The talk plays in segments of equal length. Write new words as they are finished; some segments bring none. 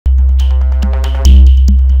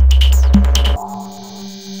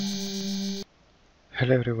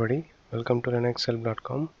Hello everybody, welcome to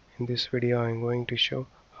linuxhelp.com. In this video I am going to show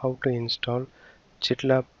how to install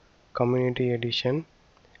GitLab Community Edition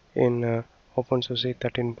in openSUSE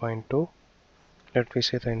 13.2. Let me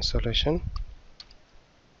see the installation.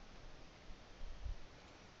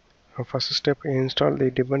 First step, install the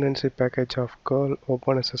dependency package of curl,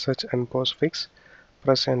 openSSH and postfix.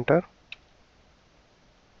 Press enter.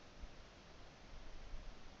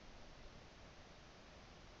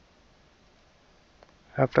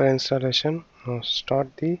 After installation, now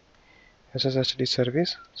start the SSHD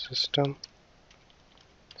service. System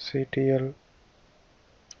ctl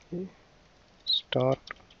start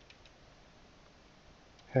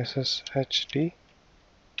SSHD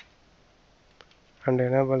and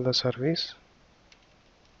enable the service.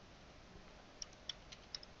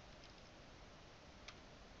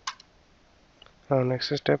 Now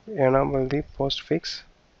next step, enable the postfix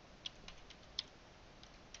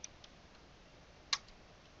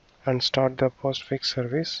and start the postfix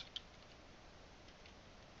service.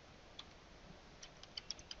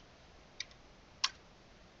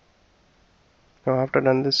 Now after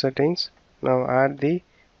done the settings, now add the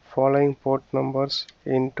following port numbers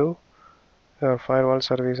into your firewall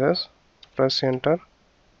services. Press enter.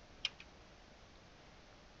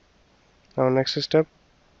 Now next step,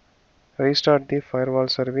 restart the firewall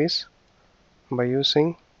service by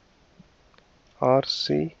using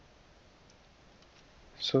rc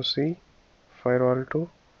SUSE firewall to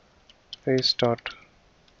restart.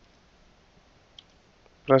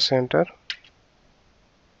 Press enter.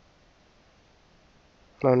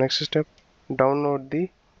 Now next step, download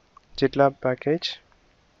the GitLab package.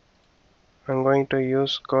 I'm going to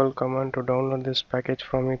use curl command to download this package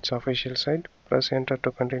from its official site. Press enter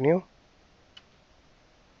to continue.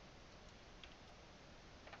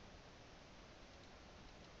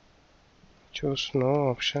 Choose no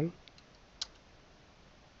option.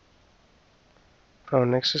 Now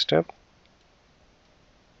next step,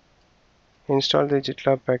 install the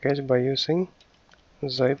GitLab package by using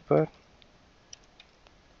zyper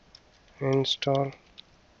install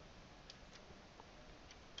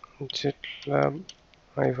GitLab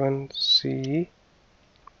 -CE.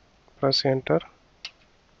 Press enter.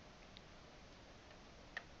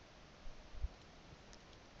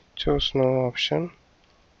 Choose no option.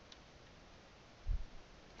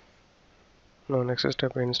 Now next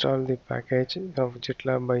step, install the package of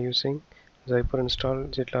GitLab by using zyper install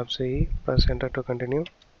GitLab CE. Press enter to continue.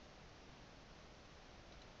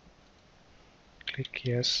 Click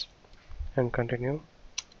yes and continue.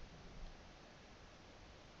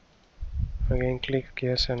 Again click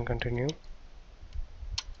yes and continue.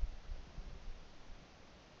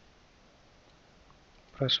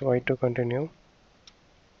 Press Y to continue.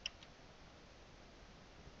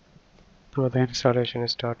 Now the installation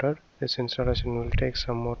is started. This installation will take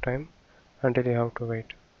some more time until you have to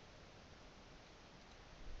wait.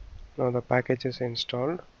 Now the package is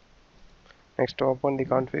installed. Next, open the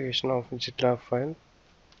configuration of GitLab file.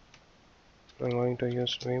 I'm going to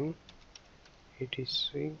use vim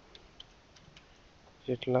etc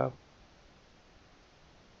GitLab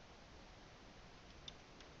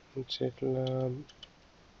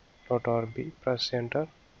GitLab.rb. Press enter.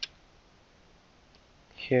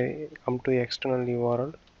 Here come to external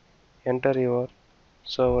URL. Enter your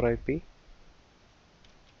server IP.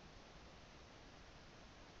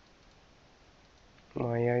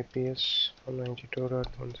 My IP is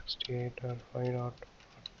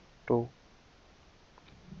 192.168.5.2.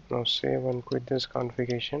 Now save and quit this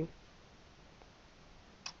configuration.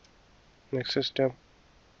 Next step,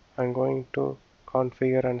 I'm going to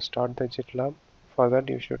configure and start the GitLab. For that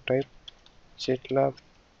you should type GitLab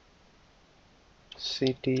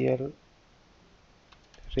ctl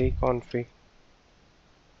reconfig.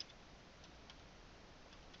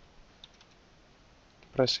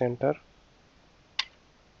 Press enter.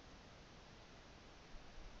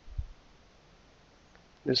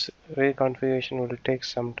 This reconfiguration will take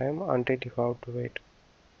some time until you have to wait.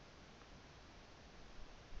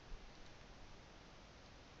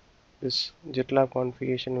 This GitLab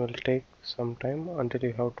configuration will take some time until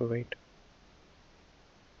you have to wait.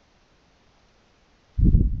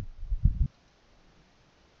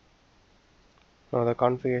 Now the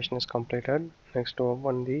configuration is completed. Next, to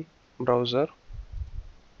open the browser.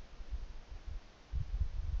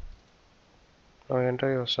 Now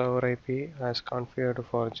enter your server IP as configured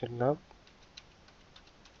for GitLab.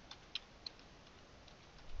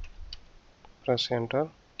 Press enter.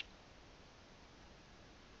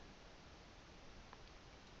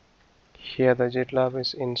 Here the GitLab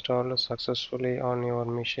is installed successfully on your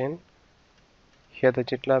machine. Here the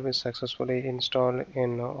GitLab is successfully installed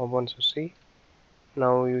in openSUSE.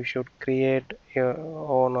 Now you should create your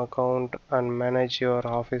own account and manage your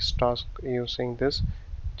office task using this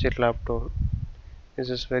GitLab tool. This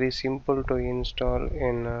is very simple to install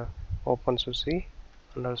in openSUSE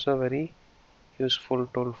and also very useful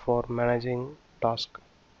tool for managing tasks.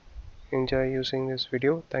 Enjoy using this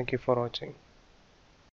video. Thank you for watching.